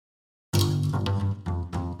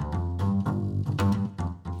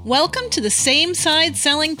Welcome to the Same Side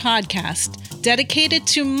Selling Podcast, dedicated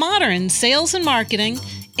to modern sales and marketing,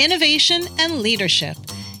 innovation, and leadership.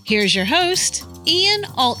 Here's your host, Ian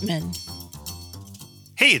Altman.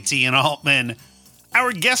 Hey, it's Ian Altman.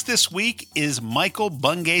 Our guest this week is Michael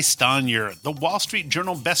Bungay Stanier, the Wall Street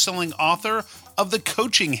Journal bestselling author of The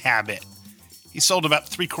Coaching Habit. He sold about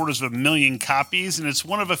 750,000 copies, and it's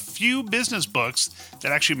one of a few business books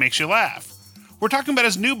that actually makes you laugh. We're talking about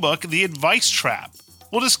his new book, The Advice Trap.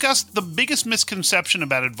 We'll discuss the biggest misconception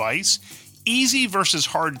about advice, easy versus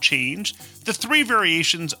hard change, the 3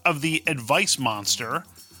 variations of the advice monster,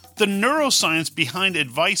 the neuroscience behind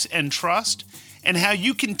advice and trust, and how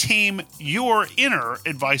you can tame your inner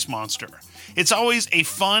advice monster. It's always a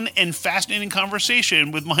fun and fascinating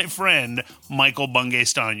conversation with my friend, Michael Bungay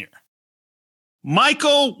Stanier.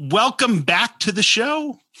 Michael, welcome back to the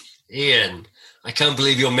show. Ian, I can't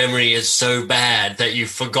believe your memory is so bad that you've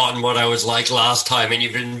forgotten what I was like last time and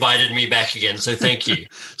you've invited me back again. So thank you.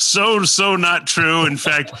 So not true. In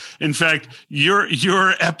fact,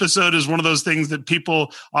 your episode is one of those things that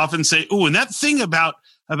people often say, "Oh, and that thing about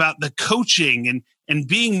the coaching and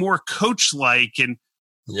being more coach-like." And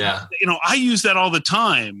yeah, I use that all the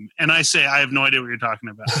time, and I say I have no idea what you're talking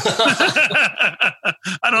about.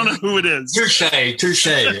 I don't know who it is. Touche.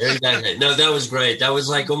 Exactly. No, that was great. That was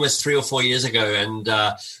like almost 3 or 4 years ago, and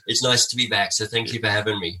it's nice to be back. So thank you for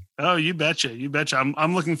having me. Oh, you betcha.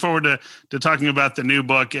 I'm looking forward to talking about the new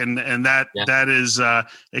book, and that is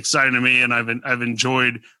exciting to me, and I've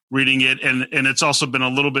enjoyed reading it, and it's also been a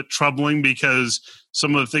little bit troubling because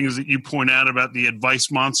some of the things that you point out about the advice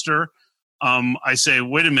monster. I say,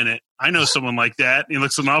 wait a minute, I know someone like that. He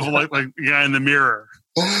looks an awful lot like the guy in the mirror.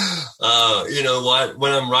 You know what?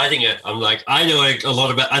 When I'm writing it, I'm like, I know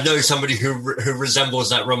somebody who resembles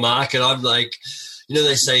that remark, and I'm like,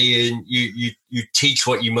 they say you teach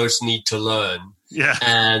what you most need to learn. Yeah.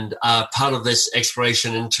 And part of this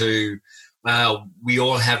exploration into, wow, we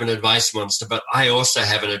all have an advice monster, but I also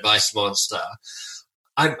have an advice monster.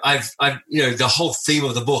 I've the whole theme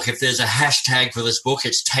of the book, if there's a hashtag for this book,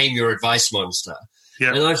 it's Tame Your Advice Monster.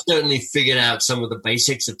 Yep. And I've certainly figured out some of the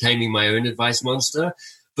basics of taming my own advice monster.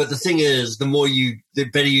 But the thing is, the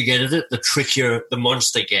better you get at it, the trickier the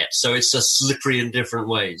monster gets. So it's just slippery in different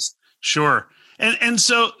ways. Sure. And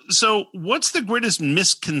so what's the greatest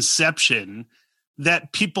misconception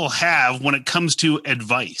that people have when it comes to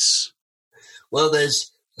advice? Well,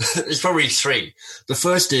 there's probably 3. The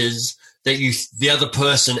first is that the other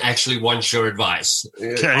person actually wants your advice.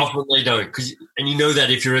 Okay. Often they don't, and you know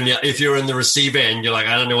that if you're in the receiver end, you're like,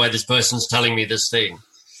 I don't know why this person's telling me this thing.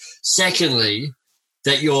 Secondly,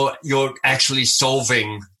 that you're actually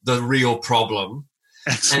solving the real problem.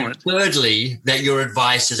 Excellent. And thirdly, that your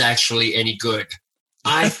advice is actually any good.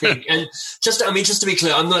 I think, and just to be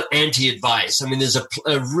clear, I'm not anti-advice. I mean, there's a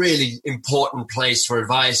really important place for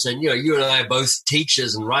advice, and you and I are both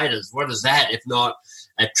teachers and writers. What is that if not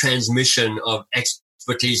a transmission of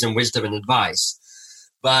expertise and wisdom and advice?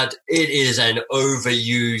 But it is an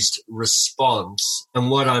overused response. And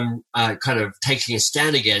what I'm kind of taking a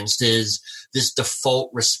stand against is this default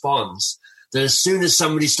response that as soon as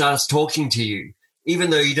somebody starts talking to you,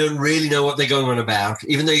 even though you don't really know what they're going on about,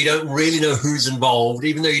 even though you don't really know who's involved,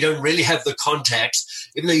 even though you don't really have the context,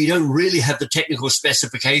 even though you don't really have the technical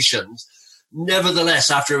specifications,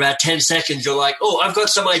 nevertheless, after about 10 seconds, you're like, oh, I've got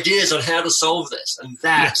some ideas on how to solve this. And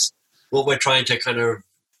that's what we're trying to kind of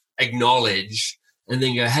acknowledge and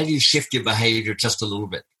then go, how do you shift your behavior just a little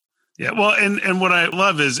bit? Yeah, well, and what I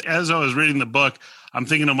love is, as I was reading the book, I'm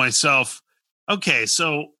thinking to myself, okay,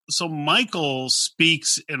 so Michael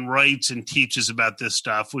speaks and writes and teaches about this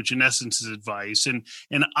stuff, which in essence is advice, and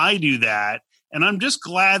I do that. And I'm just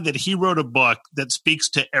glad that he wrote a book that speaks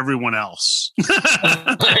to everyone else. Because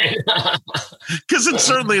it's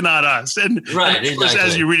certainly not us. And of course,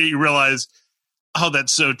 as you read it, you realize, oh,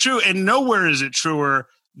 that's so true. And nowhere is it truer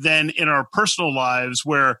than in our personal lives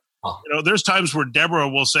where, there's times where Deborah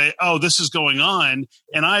will say, oh, this is going on.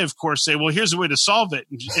 And I, of course, say, well, here's the way to solve it.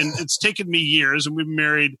 And it's taken me years, and we've been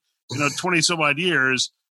married, 20 some odd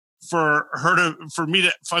years for me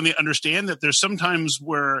to finally understand that there are some times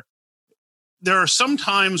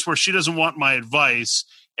where she doesn't want my advice,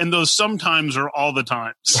 and those sometimes are all the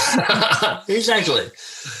times. Exactly.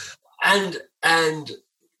 And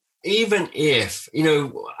even if,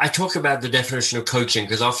 I talk about the definition of coaching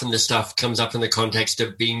because often this stuff comes up in the context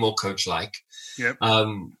of being more coach-like. Yep.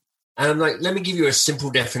 And I'm like, let me give you a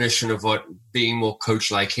simple definition of what being more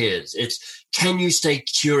coach-like is. It's, can you stay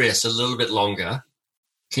curious a little bit longer?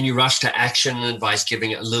 Can you rush to action and advice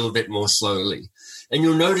giving it a little bit more slowly? And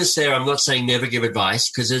you'll notice there, I'm not saying never give advice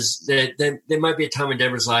because there might be a time when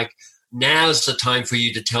Deborah's like, now's the time for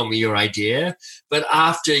you to tell me your idea. But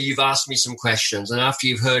after you've asked me some questions and after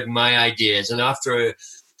you've heard my ideas and after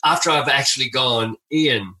I've actually gone,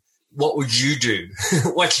 Ian, what would you do?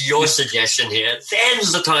 What's your suggestion here?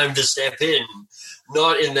 Then's the time to step in.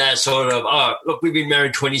 Not in that sort of, oh, look, we've been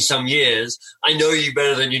married 20-some years. I know you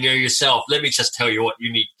better than you know yourself. Let me just tell you what you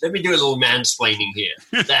need. Let me do a little mansplaining here.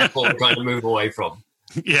 That's what we're trying to move away from.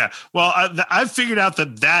 Yeah. Well, I've figured out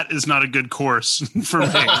that is not a good course for me.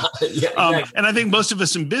 Exactly. And I think most of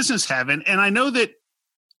us in business haven't. And I know that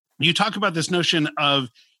you talk about this notion of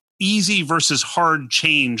easy versus hard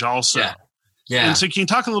change also. Yeah. And so can you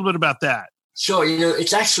talk a little bit about that? Sure.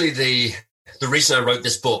 It's actually the reason I wrote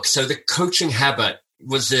this book. So The Coaching Habit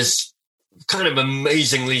was this kind of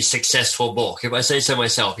amazingly successful book, if I say so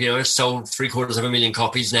myself. It's sold 750,000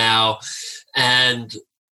 copies now. And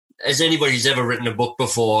as anybody who's ever written a book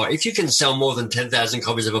before, if you can sell more than 10,000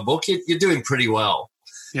 copies of a book, you're doing pretty well.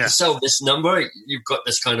 Yeah. To sell this number, you've got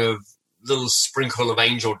this kind of little sprinkle of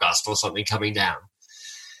angel dust or something coming down.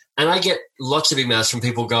 And I get lots of emails from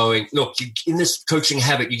people going, look, in this coaching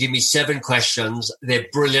habit, you give me 7 questions. They're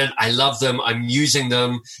brilliant. I love them. I'm using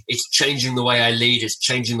them. It's changing the way I lead. It's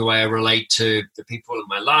changing the way I relate to the people in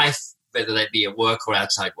my life, whether they be at work or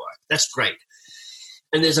outside work. That's great.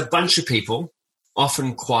 And there's a bunch of people,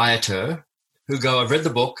 often quieter, who go, I've read the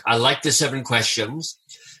book. I like the 7 questions.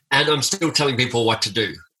 And I'm still telling people what to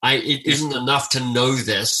do. It isn't enough to know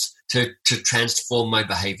this to transform my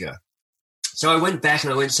behavior. So I went back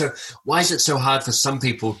and I went, so why is it so hard for some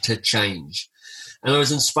people to change? And I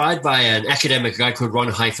was inspired by an academic, a guy called Ron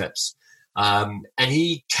Heifetz. And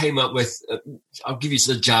he came up with, I'll give you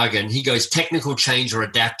the jargon. He goes technical change or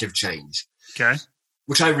adaptive change. Okay.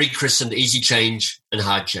 Which I rechristened easy change and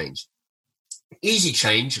hard change. Easy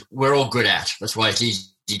change, we're all good at. That's why it's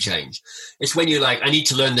easy change. It's when you're like, I need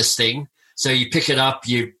to learn this thing. So you pick it up,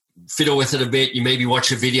 you fiddle with it a bit, you maybe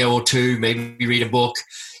watch a video or two, maybe read a book.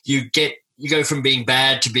 You go from being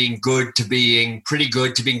bad to being good to being pretty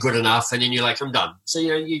good to being good enough, and then you're like, I'm done. So,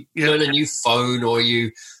 you learn a new phone or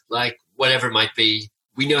you like whatever it might be.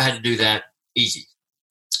 We know how to do that easy.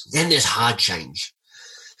 Then there's hard change.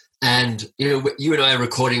 And, you and I are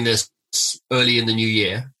recording this early in the new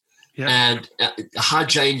year. Yeah. And hard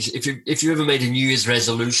change, if you ever made a New Year's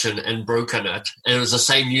resolution and broken it, and it was the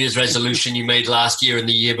same New Year's resolution you made last year and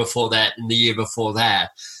the year before that and the year before that,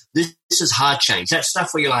 this is hard change. That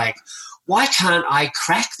stuff where you're like, why can't I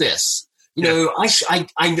crack this?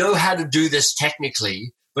 I know how to do this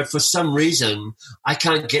technically, but for some reason, I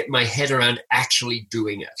can't get my head around actually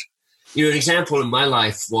doing it. An example in my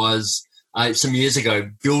life was some years ago,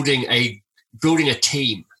 building a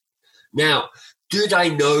team. Now, did I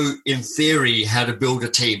know in theory how to build a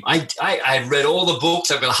team? I read all the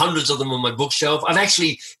books. I've got hundreds of them on my bookshelf. I've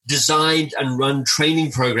actually designed and run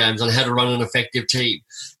training programs on how to run an effective team.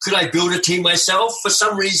 Could I build a team myself? For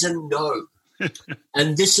some reason, no.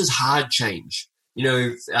 And this is hard change.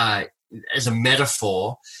 As a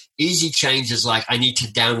metaphor, easy change is like I need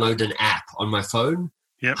to download an app on my phone.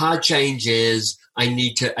 Yep. Hard change is I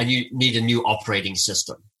need a new operating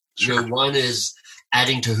system. Sure. One is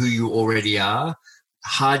adding to who you already are.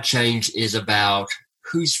 Hard change is about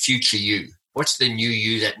who's future you. What's the new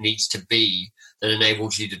you that needs to be that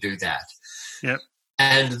enables you to do that? Yep.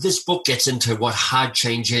 And this book gets into what hard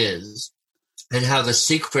change is and how the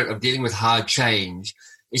secret of dealing with hard change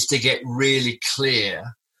is to get really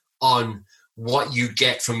clear on what you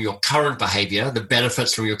get from your current behavior, the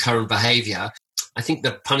benefits from your current behavior. I think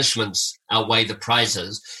the punishments outweigh the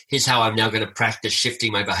prizes. Here's how I'm now going to practice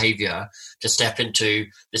shifting my behavior to step into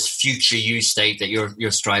this future you state that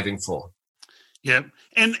you're striving for. Yeah,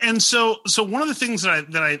 and so one of the things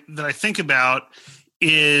that I think about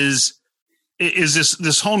is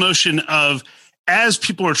this whole notion of, as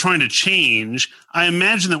people are trying to change, I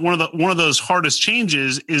imagine that one of those hardest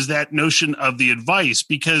changes is that notion of the advice,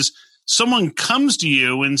 because someone comes to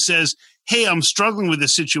you and says, hey, I'm struggling with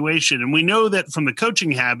this situation. And we know that from the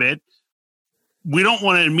coaching habit, we don't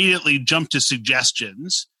want to immediately jump to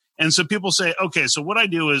suggestions. And so people say, okay, so what I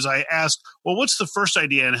do is I ask, well, what's the first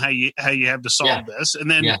idea and how you have to solve this?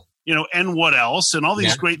 And then, and what else? And all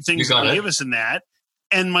these great things that they give us in that.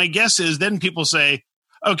 And my guess is then people say,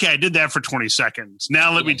 okay, I did that for 20 seconds.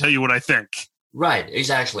 Now let me tell you what I think. Right,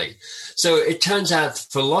 exactly. So it turns out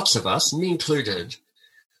for lots of us, me included,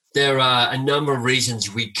 there are a number of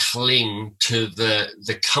reasons we cling to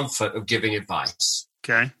the comfort of giving advice.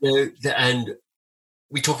 Okay. And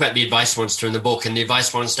we talk about the advice monster in the book, and the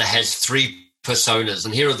advice monster has 3 personas.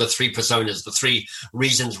 And here are the 3 personas, the 3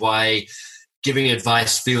 reasons why giving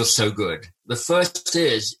advice feels so good. The first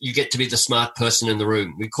is you get to be the smart person in the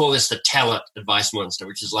room. We call this the tell it advice monster,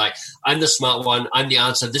 which is like, I'm the smart one. I'm the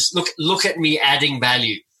answer. This look at me adding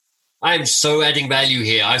value. I'm so adding value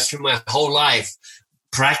here. I've spent my whole life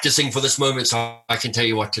practicing for this moment so I can tell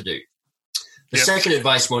you what to do. The second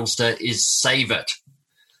advice monster is save it.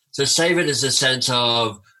 So save it is a sense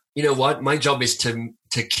of, you know what, my job is to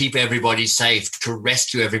keep everybody safe, to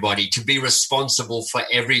rescue everybody, to be responsible for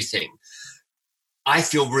everything. I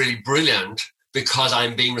feel really brilliant because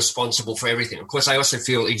I'm being responsible for everything. Of course, I also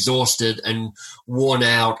feel exhausted and worn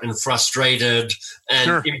out and frustrated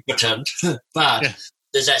and impotent. But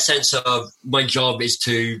there's that sense of my job is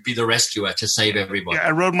to be the rescuer, to save everybody. Yeah,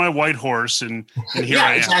 I rode my white horse and here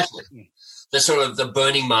I am. Exactly. That's sort of the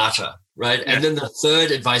burning martyr, right? Yeah. And then the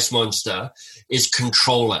third advice monster is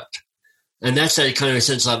control it. And that's that kind of a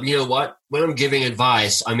sense of, you know what, when I'm giving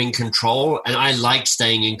advice, I'm in control and I like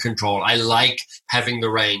staying in control. I like having the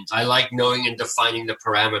reins. I like knowing and defining the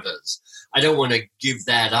parameters. I don't want to give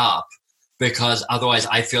that up because otherwise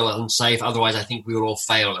I feel unsafe. Otherwise, I think we will all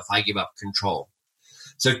fail if I give up control.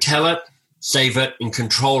 So tell it, save it, and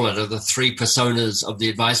control it are the three personas of the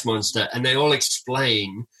advice monster. And they all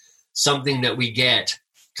explain something that we get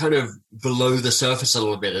kind of below the surface a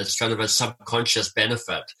little bit. It's kind of a subconscious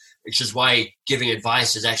benefit, which is why giving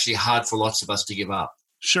advice is actually hard for lots of us to give up.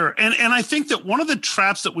 Sure. And I think that one of the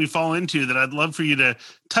traps that we fall into that I'd love for you to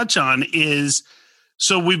touch on is,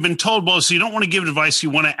 so we've been told, well, so you don't want to give advice, you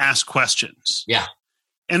want to ask questions. Yeah.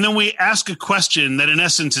 And then we ask a question that in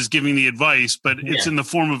essence is giving the advice, but it's in the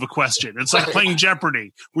form of a question. It's like playing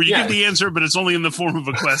Jeopardy, where you give the answer, but it's only in the form of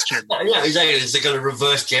a question. Yeah, exactly. It's like a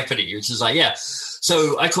reverse Jeopardy, which is like,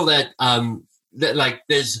 So I call that, like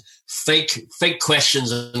there's fake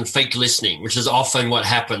questions and fake listening, which is often what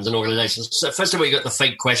happens in organizations. So first of all, you got the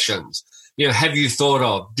fake questions. You know, have you thought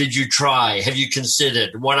of? Did you try? Have you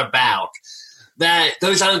considered? What about?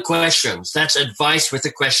 Those aren't questions. That's advice with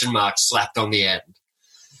a question mark slapped on the end.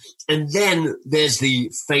 And then there's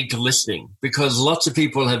the fake listening, because lots of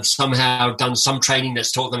people have somehow done some training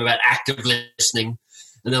that's taught them about active listening.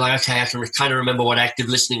 And they're like, okay, I can kind of remember what active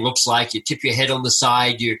listening looks like. You tip your head on the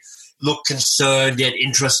side, you look concerned, yet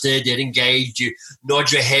interested, yet engaged. You nod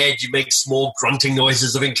your head, you make small grunting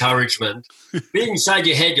noises of encouragement. But inside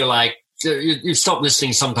your head, you're like, you stopped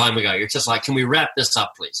listening some time ago. You're just like, can we wrap this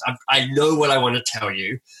up, please? I know what I want to tell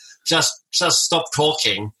you. Just stop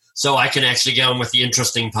talking so I can actually get on with the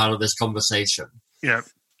interesting part of this conversation. Yeah.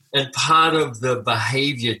 And part of the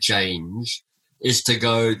behavior change is to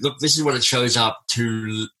go, look, this is what it shows up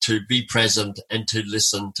to be present and to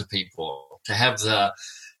listen to people, to have the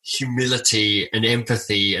humility and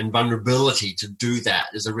empathy and vulnerability to do that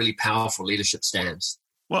is a really powerful leadership stance.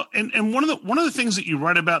 Well, and one of the things that you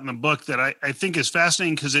write about in the book that I think is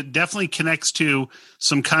fascinating, because it definitely connects to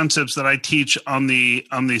some concepts that I teach on the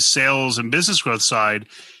sales and business growth side,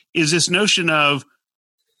 is this notion of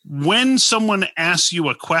when someone asks you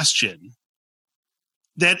a question,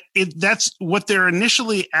 that's what they're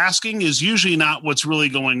initially asking is usually not what's really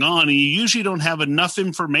going on, and you usually don't have enough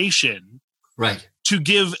information to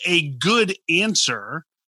give a good answer,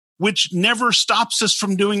 which never stops us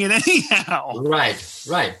from doing it anyhow. Right.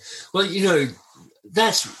 Well, you know,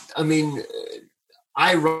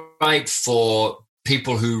 I write for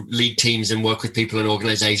people who lead teams and work with people in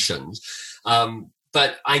organizations.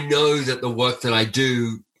 But I know that the work that I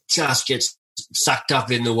do just gets sucked up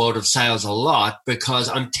in the world of sales a lot, because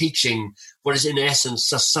I'm teaching what is in essence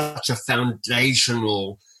just such a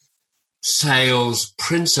foundational sales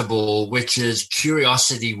principle, which is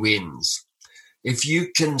curiosity wins. If you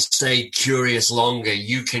can stay curious longer,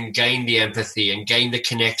 you can gain the empathy and gain the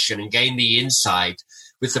connection and gain the insight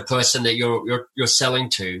with the person that you're selling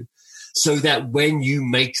to, so that when you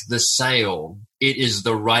make the sale, it is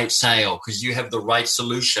the right sale because you have the right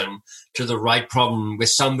solution to the right problem with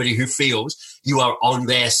somebody who feels you are on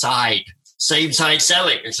their side. Same side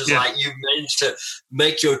selling. It's just like you managed to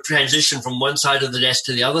make your transition from one side of the desk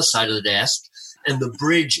to the other side of the desk, and the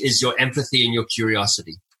bridge is your empathy and your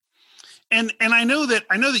curiosity. And I know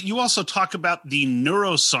that you also talk about the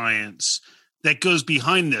neuroscience that goes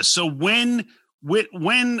behind this. So when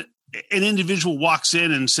an individual walks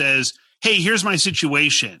in and says, "Hey, here's my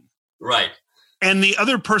situation," right, and the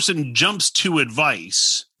other person jumps to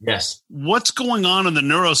advice, yes, what's going on in the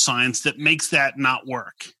neuroscience that makes that not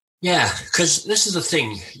work? Yeah, because this is the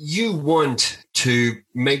thing. You want to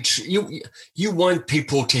make sure you want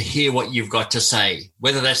people to hear what you've got to say,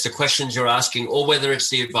 whether that's the questions you're asking or whether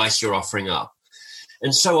it's the advice you're offering up.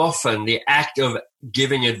 And so often the act of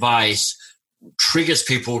giving advice triggers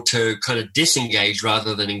people to kind of disengage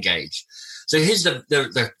rather than engage. So here's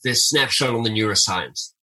the snapshot on the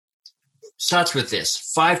neuroscience. Starts with this: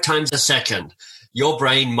 5 times a second, your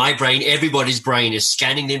brain, my brain, everybody's brain is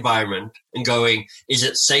scanning the environment and going, is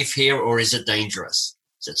it safe here or is it dangerous?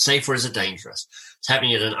 Is it safe or is it dangerous? It's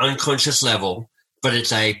happening at an unconscious level, but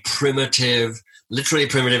it's a primitive, literally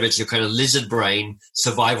primitive, it's your kind of lizard brain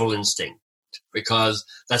survival instinct, because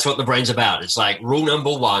that's what the brain's about. It's like rule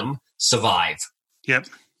number 1, survive. Yep.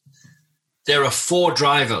 There are 4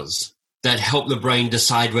 drivers that help the brain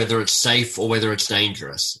decide whether it's safe or whether it's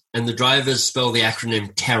dangerous. And the drivers spell the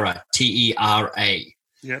acronym TERA, T-E-R-A.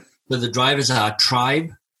 Yep. So the drivers are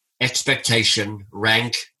tribe, expectation,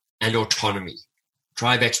 rank, and autonomy.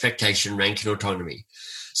 Tribe, expectation, rank, and autonomy.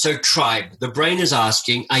 So tribe, the brain is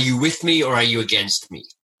asking, are you with me or are you against me?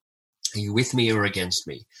 Are you with me or against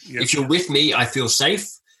me? Yep. If you're with me, I feel safe.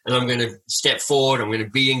 And I'm going to step forward. I'm going to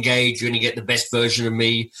be engaged. You're going to get the best version of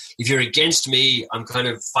me. If you're against me, I'm kind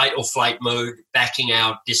of fight or flight mode, backing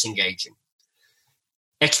out, disengaging.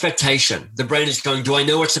 Expectation. The brain is going, do I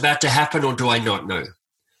know what's about to happen or do I not know?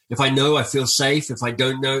 If I know, I feel safe. If I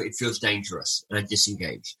don't know, it feels dangerous, and I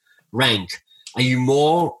disengage. Rank. Are you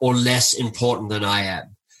more or less important than I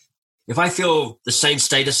am? If I feel the same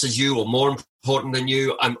status as you or more important than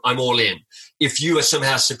you, I'm all in. If you are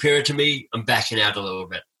somehow superior to me, I'm backing out a little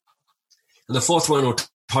bit. And the 4th one,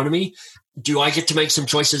 autonomy. Do I get to make some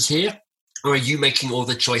choices here, or are you making all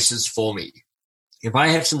the choices for me? If I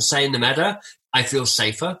have some say in the matter, I feel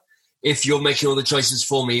safer. If you're making all the choices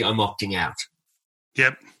for me, I'm opting out.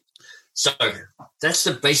 Yep. So that's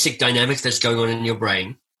the basic dynamic that's going on in your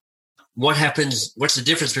brain. What happens? What's the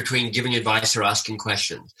difference between giving advice or asking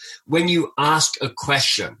questions? When you ask a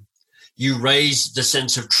question, you raise the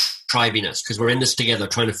sense of tribiness, because we're in this together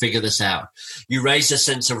trying to figure this out. You raise a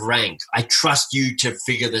sense of rank. I trust you to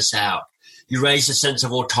figure this out. You raise a sense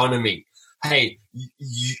of autonomy. Hey,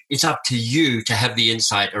 it's up to you to have the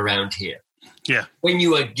insight around here. Yeah. When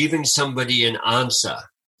you are giving somebody an answer,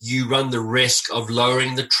 you run the risk of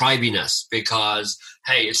lowering the tribiness, because,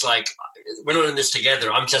 hey, it's like, we're not in this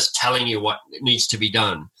together. I'm just telling you what needs to be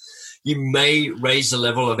done. You may raise the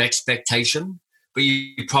level of expectation, but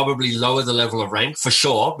you probably lower the level of rank for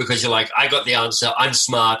sure, because you're like, I got the answer. I'm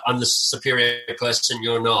smart. I'm the superior person.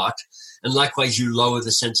 You're not. And likewise, you lower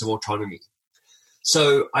the sense of autonomy.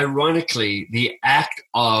 So ironically, the act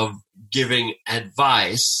of giving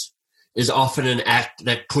advice is often an act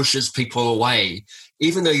that pushes people away.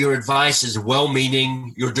 Even though your advice is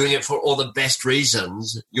well-meaning, you're doing it for all the best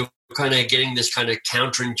reasons, you're kind of getting this kind of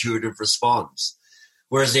counterintuitive response.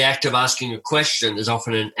 Whereas the act of asking a question is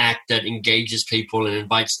often an act that engages people and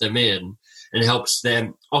invites them in and helps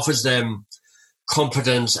them, offers them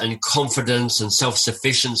competence and confidence and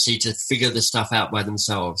self-sufficiency to figure this stuff out by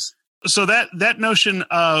themselves. So that notion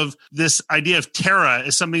of this idea of TERA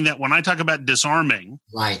is something that when I talk about disarming,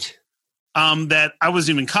 right, that I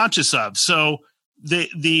wasn't even conscious of. So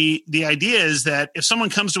the idea is that if someone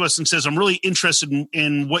comes to us and says, I'm really interested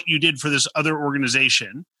in what you did for this other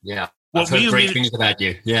organization. Yeah. I've heard great things about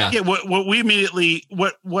you. Yeah. Yeah. What we immediately,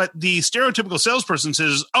 what the stereotypical salesperson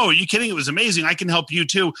says, oh, are you kidding? It was amazing. I can help you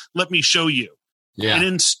too. Let me show you. Yeah. And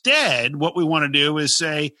instead, what we want to do is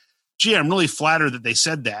say, gee, I'm really flattered that they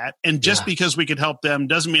said that. And just because we could help them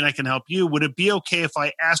doesn't mean I can help you. Would it be okay if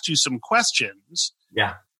I asked you some questions?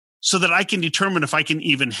 Yeah. So that I can determine if I can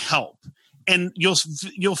even help? And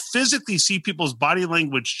you'll physically see people's body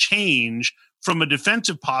language change from a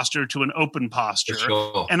defensive posture to an open posture.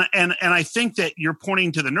 Sure. And I think that you're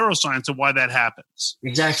pointing to the neuroscience of why that happens.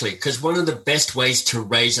 Exactly. Because one of the best ways to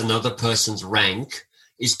raise another person's rank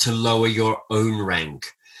is to lower your own rank.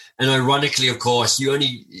 And ironically, of course, you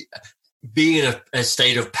only being in a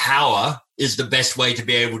state of power is the best way to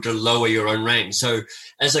be able to lower your own rank. So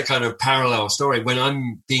as a kind of parallel story, when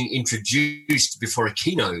I'm being introduced before a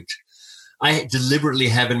keynote, I deliberately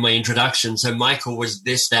have in my introduction, so Michael was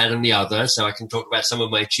this, that, and the other, so I can talk about some of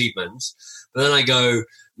my achievements. But then I go,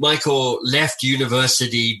 Michael left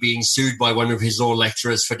university being sued by one of his law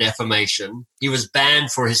lecturers for defamation. He was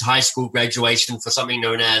banned for his high school graduation for something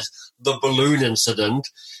known as the balloon incident.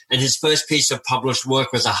 And his first piece of published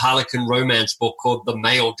work was a Harlequin romance book called The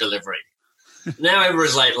Mail Delivery. Now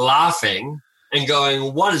everyone's like laughing and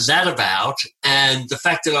going, what is that about? And the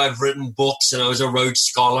fact that I've written books and I was a Rhodes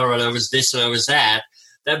Scholar and I was this and I was that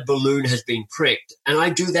balloon has been pricked. And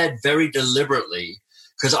I do that very deliberately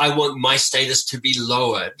because I want my status to be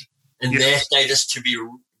lowered and their status to be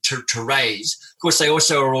to raise. Of course, they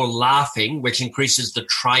also are all laughing, which increases the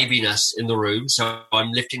tribiness in the room. So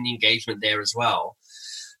I'm lifting the engagement there as well.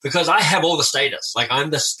 Because I have all the status. Like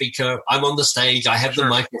I'm the speaker, I'm on the stage, I have the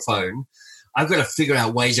microphone. I've got to figure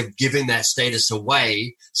out ways of giving that status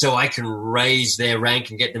away so I can raise their rank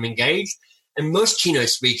and get them engaged. And most keynote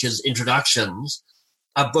speakers' introductions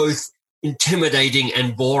are both intimidating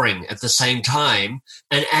and boring at the same time,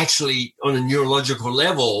 and actually on a neurological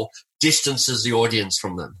level distances the audience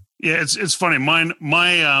from them. Yeah, it's funny.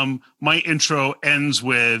 My intro ends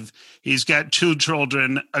with, he's got 2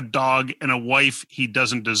 children, a dog, and a wife he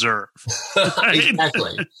doesn't deserve. Right?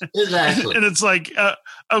 Exactly. And it's like,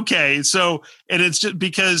 okay, so, and it's just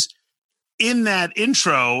because in that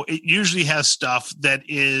intro, it usually has stuff that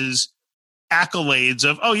is accolades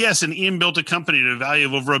of, oh yes, and Ian built a company to a value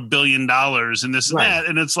of over $1 billion and this and that.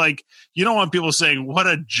 And it's like, you don't want people saying, what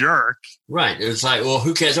a jerk. Right. It's like, well,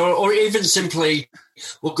 who cares? Or even simply,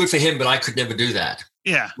 well, good for him, but I could never do that.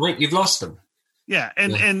 Yeah. Right. You've lost them. Yeah.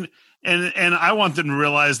 And I want them to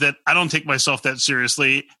realize that I don't take myself that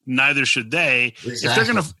seriously. Neither should they.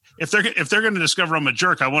 Exactly. If they're going to discover I'm a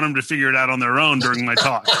jerk, I want them to figure it out on their own during my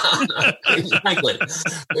talk. Exactly.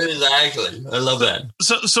 I love that.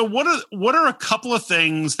 So what are a couple of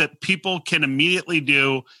things that people can immediately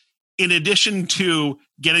do in addition to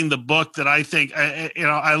getting the book that I think,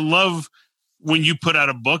 I love when you put out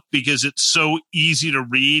a book because it's so easy to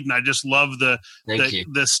read, and I just love the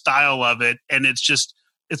style of it. And it's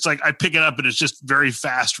like I pick it up and it's just very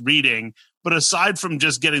fast reading. But aside from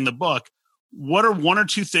just getting the book, what are 1 or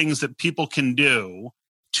 2 things that people can do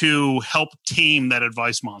to help tame that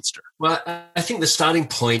advice monster? Well, I think the starting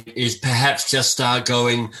point is perhaps just start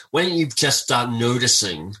going, why don't you just start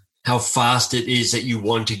noticing how fast it is that you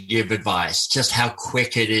want to give advice, just how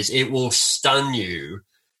quick it is. It will stun you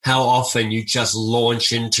how often you just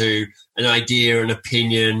launch into an idea, an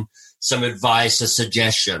opinion, some advice, a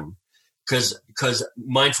suggestion, because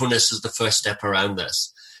mindfulness is the first step around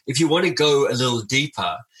this. If you want to go a little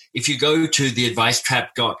deeper, if you go to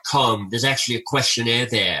theadvicetrap.com, there's actually a questionnaire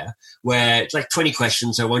there where it's like 20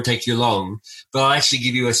 questions, so it won't take you long, but I'll actually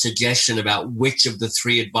give you a suggestion about which of the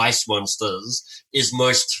 3 advice monsters is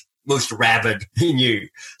most rabid in you.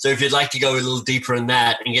 So if you'd like to go a little deeper in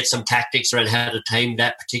that and get some tactics around how to tame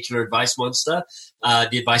that particular advice monster,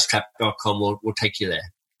 theadvicetrap.com will take you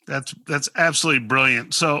there. That's absolutely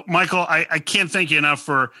brilliant. So, Michael, I can't thank you enough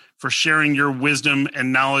for sharing your wisdom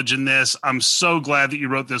and knowledge in this. I'm so glad that you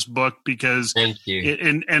wrote this book because thank you.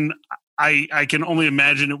 And I can only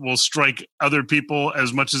imagine it will strike other people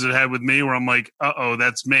as much as it had with me, where I'm like, uh-oh,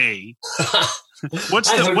 that's me.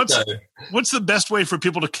 What's the best way for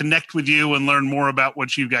people to connect with you and learn more about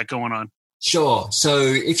what you've got going on? Sure. So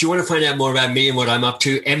if you want to find out more about me and what I'm up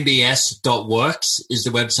to, mbs.works is the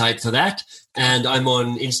website for that. And I'm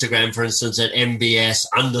on Instagram, for instance, at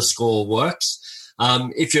mbs_works.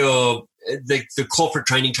 If you're the corporate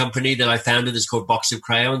training company that I founded is called Box of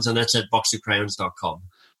Crayons, and that's at boxofcrayons.com.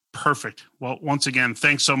 Perfect. Well, once again,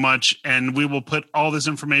 thanks so much. And we will put all this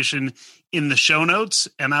information in the show notes,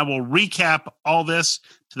 and I will recap all this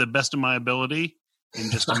to the best of my ability in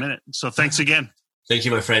just a minute. So thanks again. Thank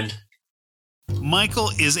you, my friend.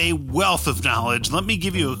 Michael is a wealth of knowledge. Let me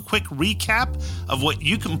give you a quick recap of what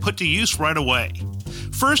you can put to use right away.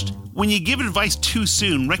 First, when you give advice too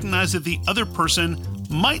soon, recognize that the other person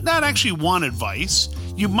might not actually want advice.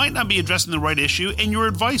 You might not be addressing the right issue, and your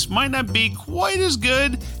advice might not be quite as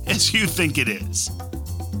good as you think it is.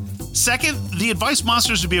 Second, the advice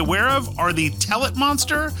monsters to be aware of are the tell it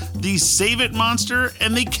monster, the save it monster,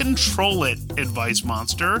 and the control it advice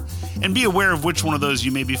monster, and be aware of which one of those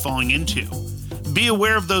you may be falling into. Be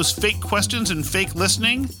aware of those fake questions and fake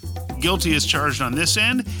listening. Guilty as charged on this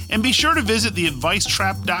end. And be sure to visit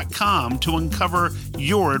theadvicetrap.com to uncover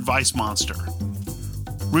your advice monster.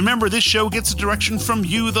 Remember, this show gets a direction from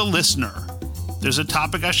you, the listener. If there's a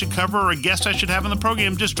topic I should cover or a guest I should have on the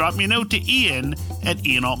program, just drop me a note to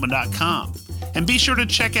ian@ianaltman.com. And be sure to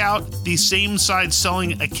check out the Same Side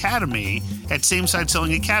Selling Academy at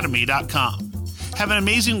samesidesellingacademy.com. Have an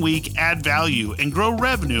amazing week, add value, and grow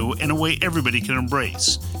revenue in a way everybody can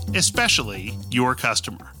embrace, especially your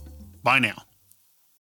customer. Bye now.